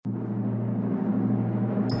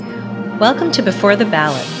Welcome to Before the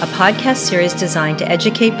Ballot, a podcast series designed to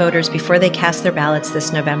educate voters before they cast their ballots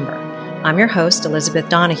this November. I'm your host, Elizabeth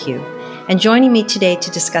Donahue, and joining me today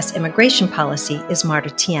to discuss immigration policy is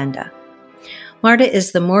Marta Tienda. Marta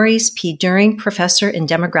is the Maurice P. During Professor in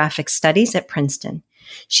Demographic Studies at Princeton.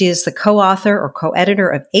 She is the co-author or co-editor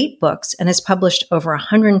of 8 books and has published over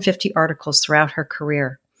 150 articles throughout her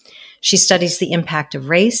career. She studies the impact of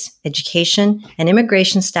race, education, and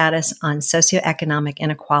immigration status on socioeconomic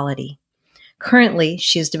inequality. Currently,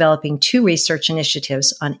 she is developing 2 research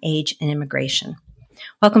initiatives on age and immigration.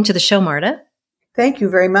 Welcome to the show, Marta. Thank you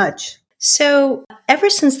very much. So, ever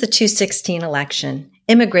since the 2016 election,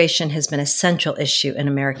 immigration has been a central issue in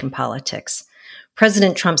American politics.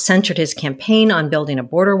 President Trump centered his campaign on building a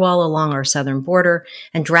border wall along our southern border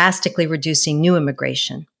and drastically reducing new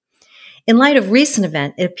immigration. In light of recent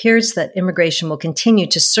events, it appears that immigration will continue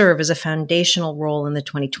to serve as a foundational role in the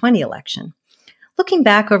 2020 election. Looking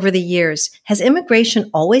back over the years, has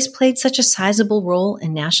immigration always played such a sizable role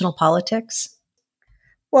in national politics?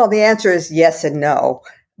 Well, the answer is yes and no.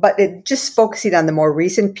 But just focusing on the more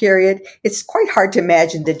recent period, it's quite hard to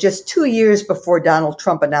imagine that just 2 years before Donald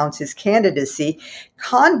Trump announced his candidacy,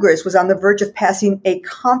 Congress was on the verge of passing a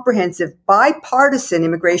comprehensive bipartisan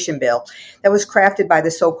immigration bill that was crafted by the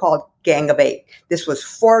so-called Gang of 8. This was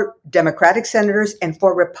 4 Democratic senators and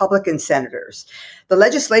 4 Republican senators. The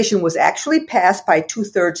legislation was actually passed by a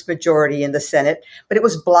 2/3 majority in the Senate, but it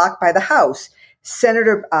was blocked by the House.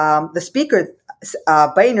 The Speaker,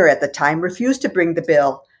 Boehner at the time, refused to bring the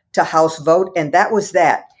bill to House vote, and that was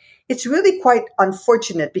that. It's really quite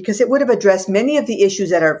unfortunate because it would have addressed many of the issues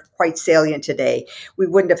that are quite salient today. We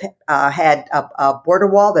wouldn't have had a border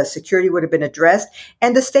wall, the security would have been addressed,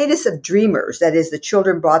 and the status of dreamers, that is, the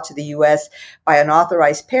children brought to the U.S. by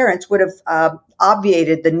unauthorized parents, would have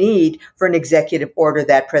obviated the need for an executive order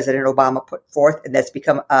that President Obama put forth, and that's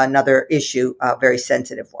become another issue, a very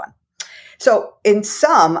sensitive one. So in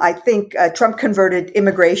sum, I think Trump converted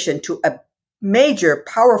immigration to a major,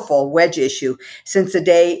 powerful wedge issue since the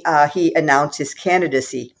day he announced his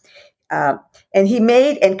candidacy. And he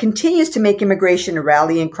made and continues to make immigration a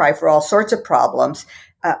rallying cry for all sorts of problems,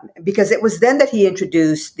 because it was then that he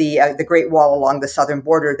introduced the Great Wall along the southern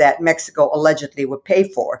border that Mexico allegedly would pay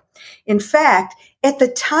for. In fact, at the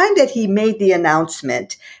time that he made the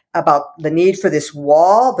announcement about the need for this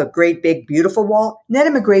wall, the great, big, beautiful wall, net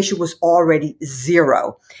immigration was already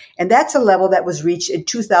 0. And that's a level that was reached in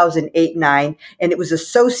 2008-9, and it was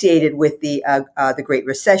associated with the Great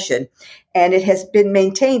Recession. And it has been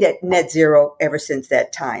maintained at net 0 ever since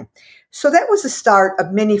that time. So that was the start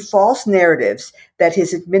of many false narratives that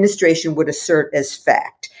his administration would assert as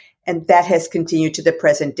fact. And that has continued to the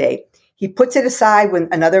present day. He puts it aside when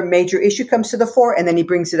another major issue comes to the fore, and then he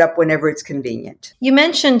brings it up whenever it's convenient. You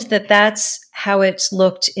mentioned that that's how it's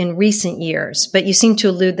looked in recent years, but you seem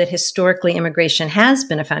to allude that historically immigration has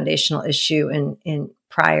been a foundational issue in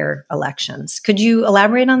prior elections. Could you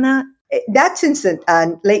elaborate on that? Not since the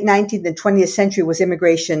late 19th and 20th century was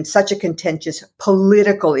immigration such a contentious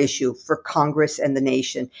political issue for Congress and the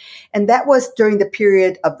nation. And that was during the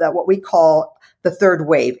period of what we call the third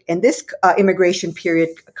wave. And this immigration period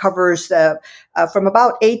covers from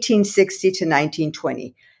about 1860 to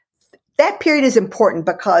 1920. That period is important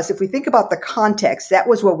because if we think about the context, that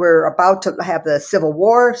was where we're about to have the Civil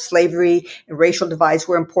War, slavery, and racial divides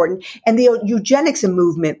were important. And the eugenics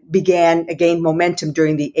movement gained momentum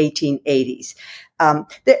during the 1880s.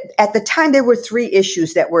 At the time, there were 3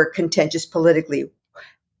 issues that were contentious politically.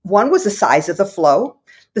 One was the size of the flow.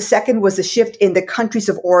 The second was a shift in the countries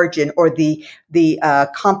of origin or the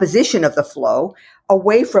composition of the flow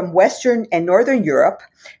away from Western and Northern Europe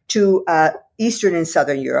to Eastern and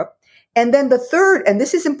Southern Europe. And then the third, and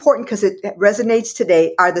this is important because it resonates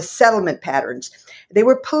today, are the settlement patterns. They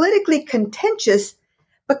were politically contentious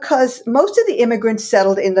because most of the immigrants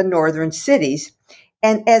settled in the northern cities.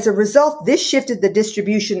 And as a result, this shifted the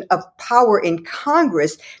distribution of power in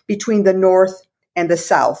Congress between the North and the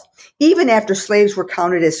South, even after slaves were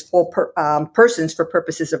counted as full persons for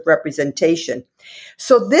purposes of representation.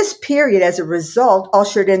 So this period, as a result,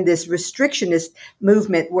 ushered in this restrictionist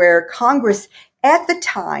movement where Congress at the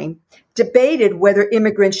time debated whether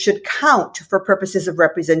immigrants should count for purposes of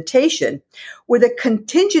representation, with a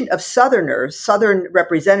contingent of Southern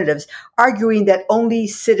representatives arguing that only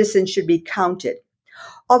citizens should be counted.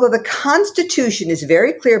 Although the Constitution is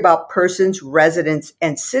very clear about persons, residents,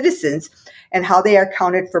 and citizens and how they are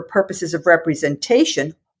counted for purposes of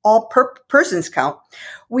representation, all persons count,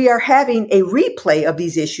 we are having a replay of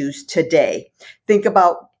these issues today. Think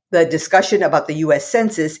about the discussion about the U.S.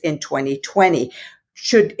 Census in 2020.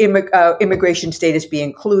 Should immigration status be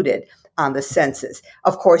included? on the census.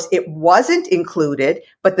 Of course, it wasn't included,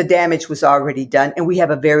 but the damage was already done, and we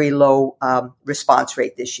have a very low response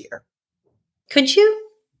rate this year. Could you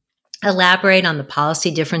elaborate on the policy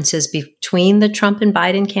differences between the Trump and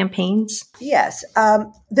Biden campaigns? Yes,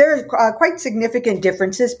 there are quite significant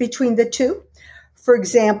differences between the two. For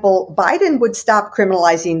example, Biden would stop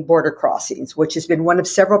criminalizing border crossings, which has been one of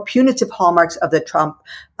several punitive hallmarks of the Trump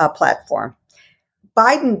platform.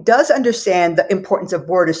 Biden does understand the importance of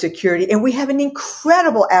border security, and we have an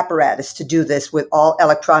incredible apparatus to do this with all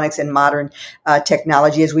electronics and modern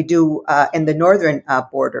technology, as we do in the northern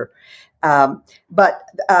border. But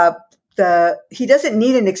he doesn't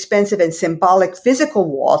need an expensive and symbolic physical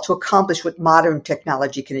wall to accomplish what modern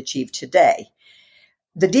technology can achieve today.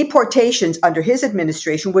 The deportations under his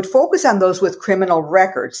administration would focus on those with criminal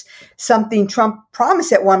records, something Trump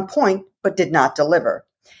promised at one point but did not deliver.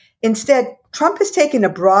 Instead, Trump has taken a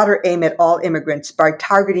broader aim at all immigrants by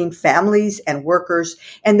targeting families and workers,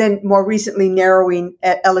 and then more recently narrowing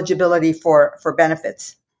eligibility for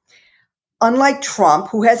benefits. Unlike Trump,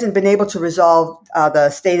 who hasn't been able to resolve the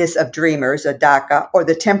status of Dreamers, or DACA, or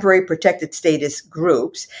the temporary protected status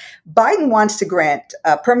groups, Biden wants to grant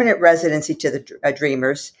permanent residency to the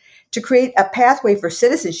Dreamers, to create a pathway for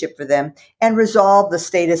citizenship for them, and resolve the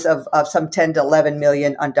status of some 10 to 11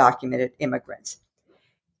 million undocumented immigrants.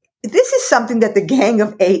 This is something that the Gang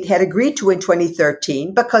of Eight had agreed to in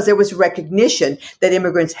 2013 because there was recognition that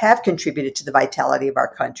immigrants have contributed to the vitality of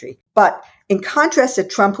our country. But in contrast to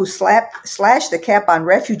Trump, who slashed the cap on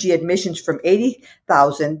refugee admissions from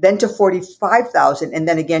 80,000, then to 45,000, and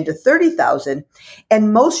then again to 30,000,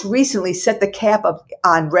 and most recently set the cap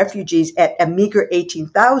on refugees at a meager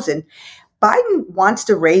 18,000, Biden wants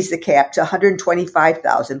to raise the cap to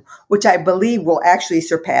 125,000, which I believe will actually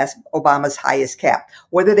surpass Obama's highest cap.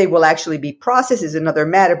 Whether they will actually be processed is another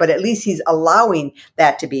matter, but at least he's allowing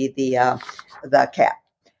that to be the cap.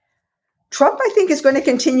 Trump, I think, is going to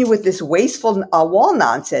continue with this wasteful wall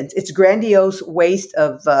nonsense. It's grandiose waste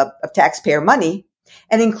of taxpayer money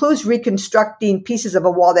and includes reconstructing pieces of a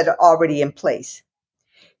wall that are already in place.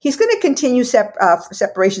 He's going to continue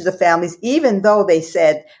separations of families, even though they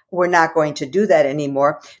said we're not going to do that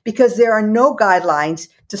anymore, because there are no guidelines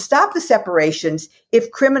to stop the separations if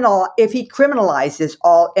he criminalizes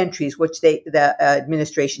all entries, which the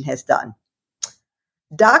administration has done.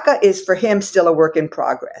 DACA is for him still a work in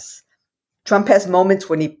progress. Trump has moments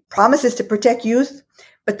when he promises to protect youth,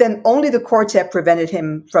 but then only the courts have prevented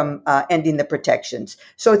him from ending the protections.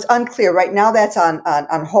 So it's unclear. Right now that's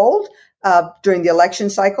on hold. During the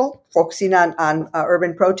election cycle, focusing on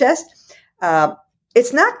urban protest.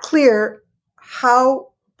 It's not clear how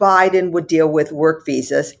Biden would deal with work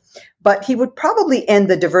visas, but he would probably end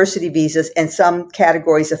the diversity visas and some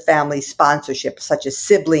categories of family sponsorship, such as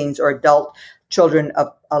siblings or adult children of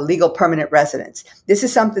legal permanent residents. This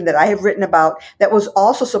is something that I have written about that was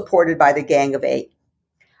also supported by the Gang of Eight.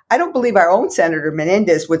 I don't believe our own Senator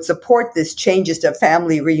Menendez would support this changes to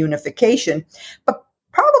family reunification, but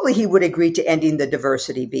probably he would agree to ending the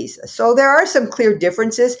diversity visa. So there are some clear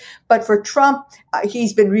differences, but for Trump,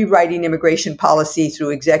 he's been rewriting immigration policy through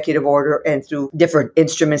executive order and through different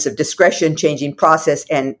instruments of discretion, changing process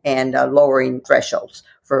and lowering thresholds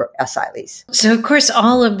for asylees. So, of course,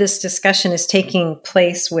 all of this discussion is taking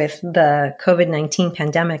place with the COVID-19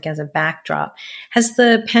 pandemic as a backdrop. Has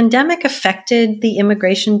the pandemic affected the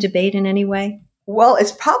immigration debate in any way? Well,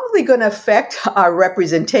 it's probably going to affect our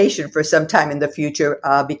representation for some time in the future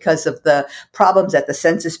because of the problems that the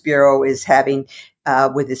Census Bureau is having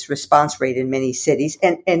with its response rate in many cities.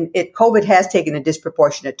 And COVID has taken a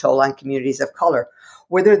disproportionate toll on communities of color.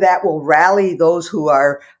 Whether that will rally those who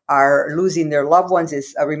are losing their loved ones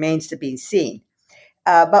remains to be seen.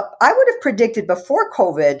 But I would have predicted before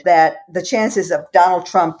COVID that the chances of Donald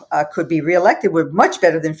Trump could be reelected were much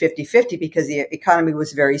better than 50-50 because the economy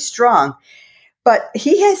was very strong. But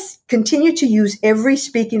he has continued to use every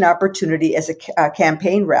speaking opportunity as a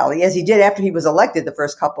campaign rally, as he did after he was elected the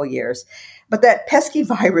first couple of years. But that pesky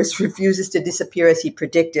virus refuses to disappear as he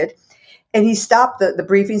predicted. And he stopped the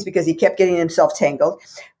briefings because he kept getting himself tangled.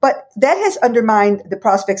 But that has undermined the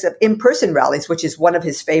prospects of in-person rallies, which is one of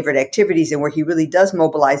his favorite activities and where he really does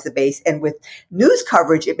mobilize the base. And with news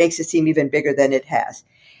coverage, it makes it seem even bigger than it has.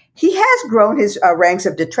 He has grown his ranks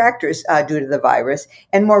of detractors due to the virus,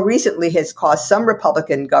 and more recently has caused some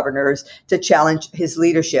Republican governors to challenge his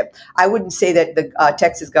leadership. I wouldn't say that the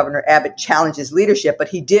Texas Governor Abbott challenged his leadership, but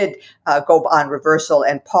he did go on reversal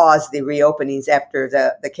and pause the reopenings after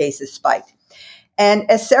the cases spiked.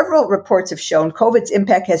 And as several reports have shown, COVID's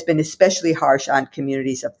impact has been especially harsh on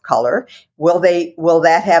communities of color. Will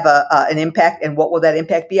that have an impact, and what will that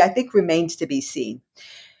impact be? I think remains to be seen.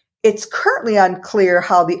 It's currently unclear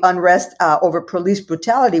how the unrest over police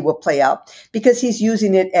brutality will play out because he's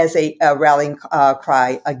using it as a rallying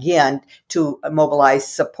cry again to mobilize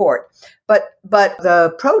support. But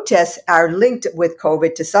the protests are linked with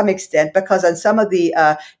COVID to some extent because on some of the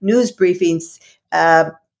news briefings,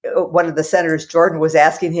 one of the senators, Jordan, was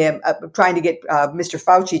asking him, trying to get Mr.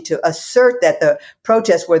 Fauci to assert that the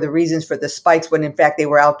protests were the reasons for the spikes when in fact they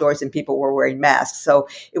were outdoors and people were wearing masks. So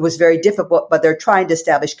it was very difficult, but they're trying to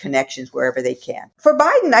establish connections wherever they can. For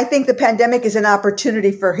Biden, I think the pandemic is an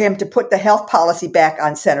opportunity for him to put the health policy back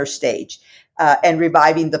on center stage. And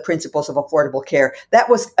reviving the principles of affordable care. That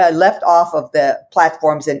was left off of the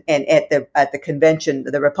platforms and at the convention,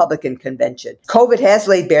 the Republican convention. COVID has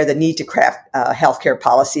laid bare the need to craft healthcare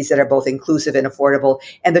policies that are both inclusive and affordable,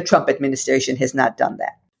 and the Trump administration has not done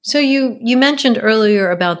that. So you mentioned earlier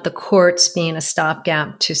about the courts being a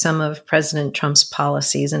stopgap to some of President Trump's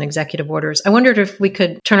policies and executive orders. I wondered if we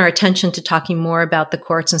could turn our attention to talking more about the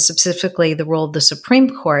courts and specifically the role of the Supreme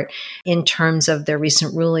Court in terms of their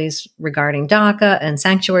recent rulings regarding DACA and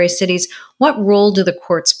sanctuary cities. What role do the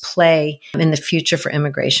courts play in the future for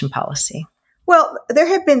immigration policy? Well, there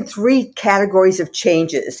have been three categories of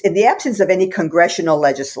changes. In the absence of any congressional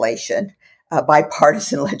legislation,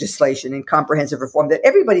 bipartisan legislation and comprehensive reform that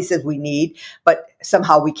everybody says we need, but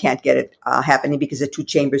somehow we can't get it happening because the two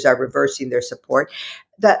chambers are reversing their support.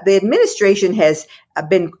 The administration has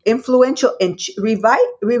been influential in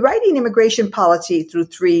rewriting immigration policy through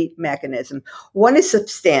three mechanisms. One is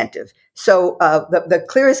substantive. So the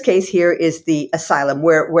clearest case here is the asylum,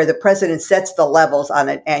 where the president sets the levels on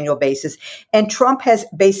an annual basis. And Trump has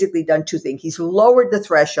basically done two things. He's lowered the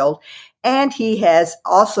threshold, and he has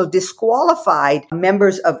also disqualified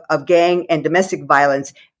members of gang and domestic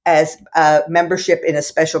violence as membership in a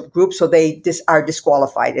special group, so they are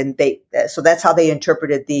disqualified, and so that's how they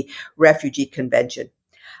interpreted the Refugee Convention.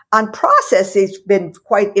 On process, it's been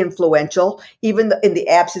quite influential, even in the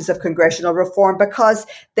absence of congressional reform, because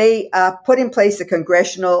they put in place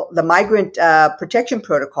the Migrant Protection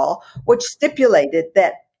Protocol, which stipulated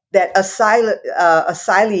that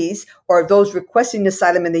asylees or those requesting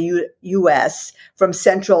asylum in the U.S. from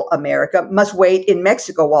Central America must wait in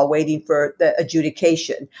Mexico while waiting for the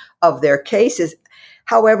adjudication of their cases.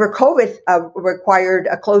 However, COVID required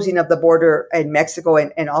a closing of the border in Mexico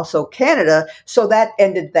and also Canada, so that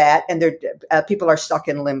ended that, and people are stuck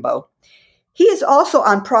in limbo. He has also,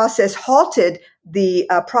 on process, halted the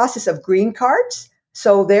process of green cards.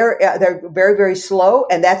 So they're very, very slow,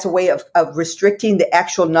 and that's a way of restricting the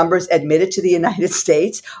actual numbers admitted to the United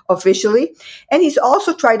States officially. And he's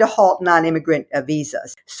also tried to halt non-immigrant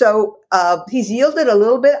visas. So he's yielded a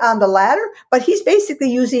little bit on the latter, but he's basically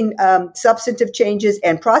using substantive changes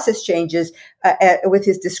and process changes with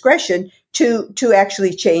his discretion to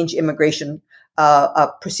actually change immigration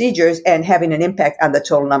procedures and having an impact on the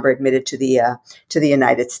total number admitted to the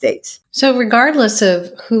United States. So regardless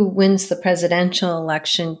of who wins the presidential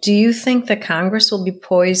election, do you think that Congress will be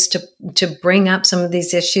poised to bring up some of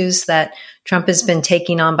these issues that Trump has been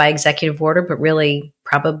taking on by executive order, but really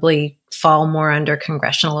probably fall more under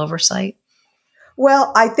congressional oversight?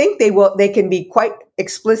 Well, I think they can be quite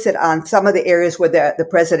explicit on some of the areas where the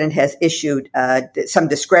president has issued some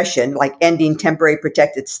discretion, like ending temporary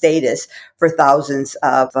protected status for thousands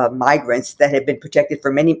of migrants that have been protected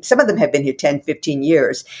for some of them have been here 10, 15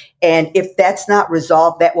 years. And if that's not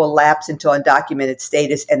resolved, that will lapse into undocumented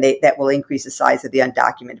status, and that will increase the size of the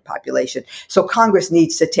undocumented population. So Congress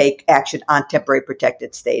needs to take action on temporary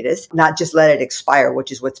protected status, not just let it expire,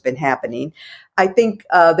 which is what's been happening. I think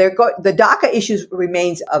the DACA issue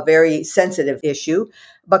remains a very sensitive issue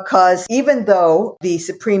because even though the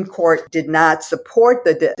Supreme Court did not support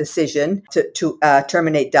the decision to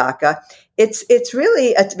terminate DACA, it's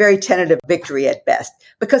really a very tentative victory at best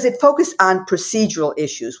because it focused on procedural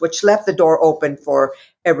issues, which left the door open for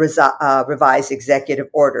a revised executive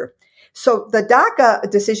order. So the DACA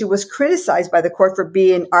decision was criticized by the court for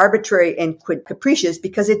being arbitrary and capricious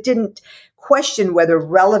because it didn't question whether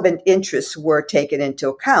relevant interests were taken into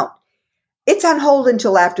account. It's on hold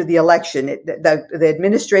until after the election. The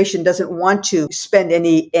administration doesn't want to spend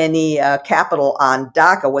any capital on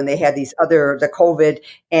DACA when they have the COVID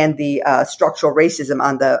and the structural racism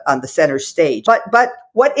on the center stage. But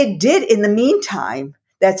what it did in the meantime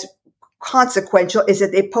that's consequential is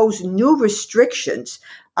that they posed new restrictions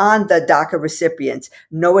on the DACA recipients.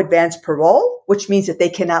 No advance parole, which means that they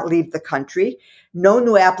cannot leave the country. No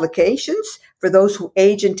new applications for those who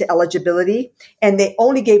age into eligibility. And they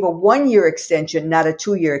only gave a 1-year extension, not a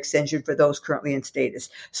 2-year extension for those currently in status.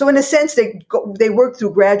 So in a sense, they worked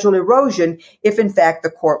through gradual erosion if in fact the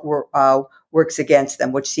court works against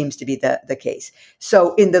them, which seems to be the case.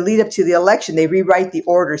 So in the lead up to the election, they rewrite the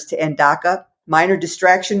orders to end DACA. Minor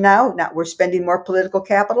distraction now, not we're spending more political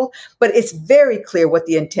capital, but it's very clear what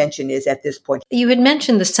the intention is at this point. You had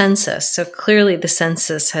mentioned the census. So clearly the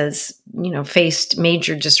census has, faced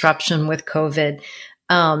major disruption with COVID.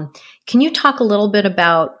 Can you talk a little bit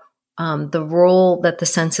about the role that the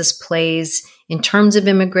census plays in terms of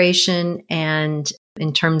immigration and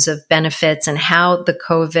in terms of benefits, and how the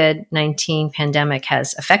COVID-19 pandemic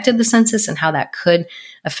has affected the census and how that could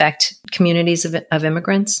affect communities of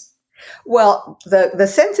immigrants? Well, the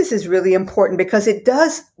census is really important because it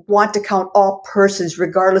does want to count all persons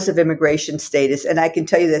regardless of immigration status. And I can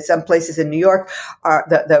tell you that some places in New York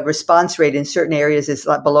the response rate in certain areas is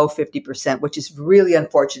below 50%, which is really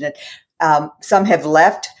unfortunate. Some have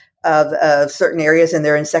left of certain areas and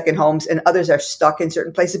they're in second homes, and others are stuck in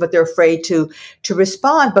certain places, but they're afraid to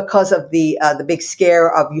respond because of the big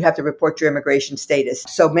scare of you have to report your immigration status.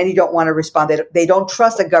 So many don't want to respond. They don't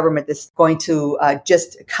trust a government that's going to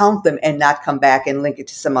just count them and not come back and link it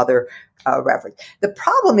to some other reference. The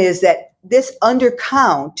problem is that this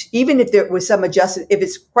undercount, even if there was some adjustment, if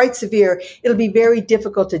it's quite severe, it'll be very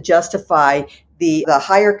difficult to justify the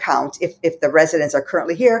higher count if the residents are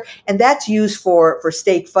currently here. And that's used for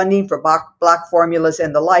state funding, for block formulas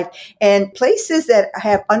and the like. And places that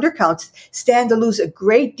have undercounts stand to lose a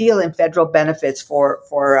great deal in federal benefits for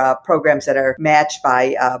programs that are matched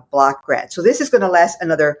by block grants. So this is going to last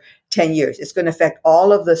another 10 years. It's going to affect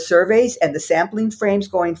all of the surveys and the sampling frames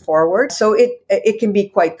going forward. So it can be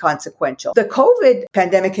quite consequential. The COVID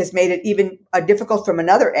pandemic has made it even difficult from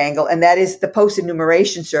another angle, and that is the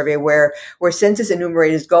post-enumeration survey where census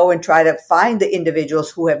enumerators go and try to find the individuals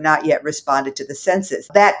who have not yet responded to the census.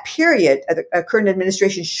 That period, the current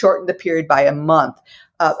administration shortened the period by a month.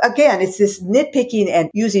 Again, it's this nitpicking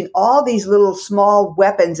and using all these little small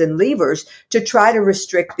weapons and levers to try to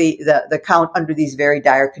restrict the count under these very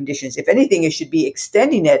dire conditions. If anything, it should be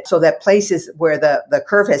extending it so that places where the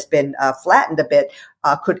curve has been flattened a bit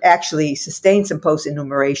could actually sustain some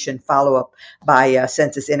post-enumeration follow-up by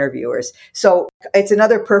census interviewers. So it's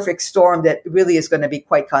another perfect storm that really is going to be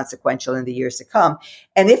quite consequential in the years to come.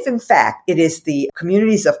 And if, in fact, it is the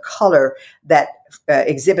communities of color that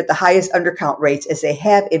exhibit the highest undercount rates as they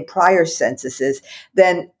have in prior censuses,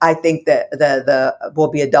 then I think that the will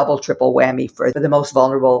be a double, triple whammy for the most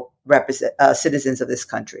vulnerable citizens of this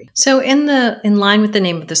country. So in line with the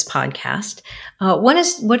name of this podcast,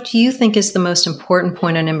 what do you think is the most important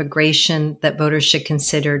point on immigration that voters should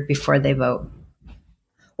consider before they vote?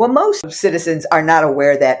 Well, most citizens are not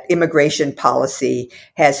aware that immigration policy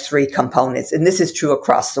has three components, and this is true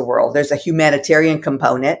across the world. There's a humanitarian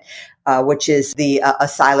component, which is the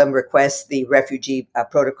asylum request, the refugee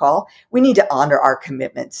protocol. We need to honor our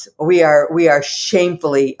commitments. We are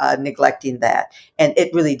shamefully neglecting that, and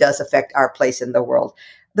it really does affect our place in the world.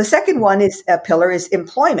 The second pillar is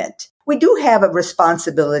employment. We do have a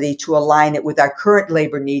responsibility to align it with our current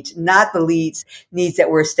labor needs, not the needs that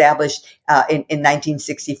were established in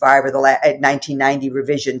 1965 or the 1990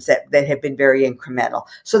 revisions that have been very incremental.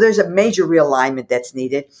 So there's a major realignment that's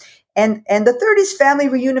needed. And the third is family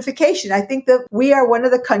reunification. I think that we are one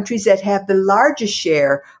of the countries that have the largest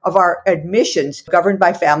share of our admissions governed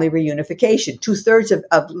by family reunification. 2/3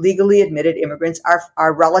 of legally admitted immigrants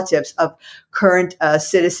are relatives of current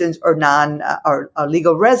citizens or or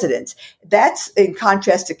legal residents. That's in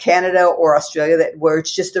contrast to Canada or Australia, where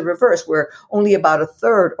it's just the reverse, where only about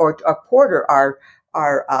 1/3 or a quarter are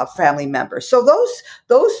family members. So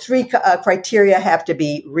those three criteria have to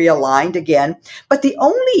be realigned again. But the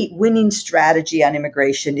only winning strategy on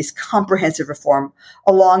immigration is comprehensive reform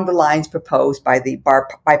along the lines proposed by the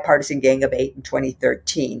Bipartisan Gang of Eight in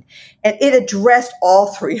 2013. And it addressed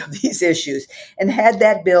all three of these issues. And had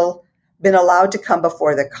that bill been allowed to come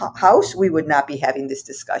before the House, we would not be having this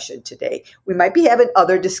discussion today. We might be having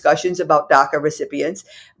other discussions about DACA recipients,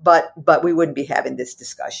 but we wouldn't be having this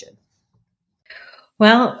discussion.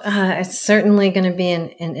 Well, it's certainly going to be an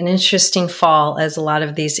interesting fall as a lot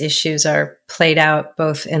of these issues are played out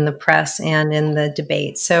both in the press and in the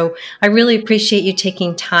debate. So I really appreciate you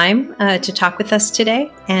taking time to talk with us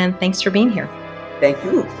today, and thanks for being here. Thank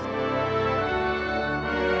you.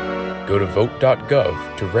 Go to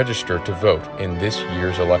vote.gov to register to vote in this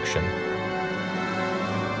year's election.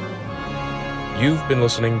 You've been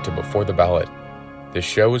listening to Before the Ballot. This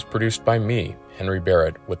show is produced by me, Henry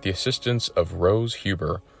Barrett, with the assistance of Rose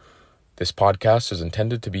Huber. This podcast is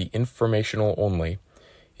intended to be informational only.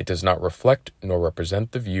 It does not reflect nor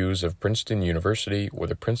represent the views of Princeton University or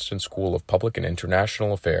the Princeton School of Public and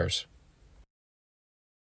International Affairs.